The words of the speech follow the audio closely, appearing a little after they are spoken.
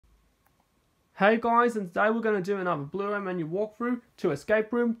Hey guys, and today we're going to do another Blu-ray menu walkthrough to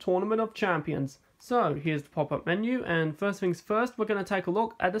Escape Room Tournament of Champions. So here's the pop-up menu, and first things first, we're going to take a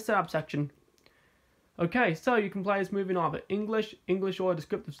look at the setup section. Okay, so you can play this movie in either English, English or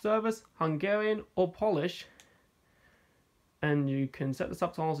descriptive service, Hungarian or Polish. And you can set the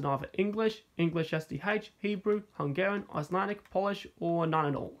subtitles in either English, English SDH, Hebrew, Hungarian, Icelandic, Polish or none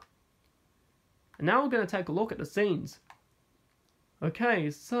at all. And now we're going to take a look at the scenes. Okay,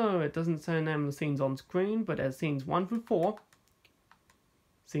 so it doesn't say the name of the scenes on screen, but there's scenes 1 through 4,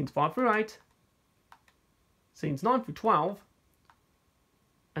 scenes 5 through 8, scenes 9 through 12,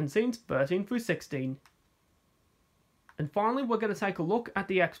 and scenes 13 through 16. And finally, we're going to take a look at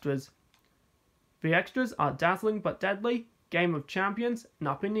the extras. The extras are Dazzling but Deadly, Game of Champions, and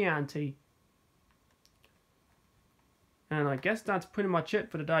Upping the Ante. And I guess that's pretty much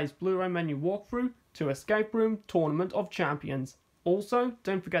it for today's Blu-ray menu walkthrough to Escape Room Tournament of Champions. Also,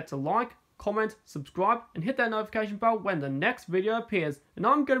 don't forget to like, comment, subscribe, and hit that notification bell when the next video appears. And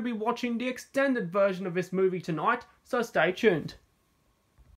I'm going to be watching the extended version of this movie tonight, so stay tuned.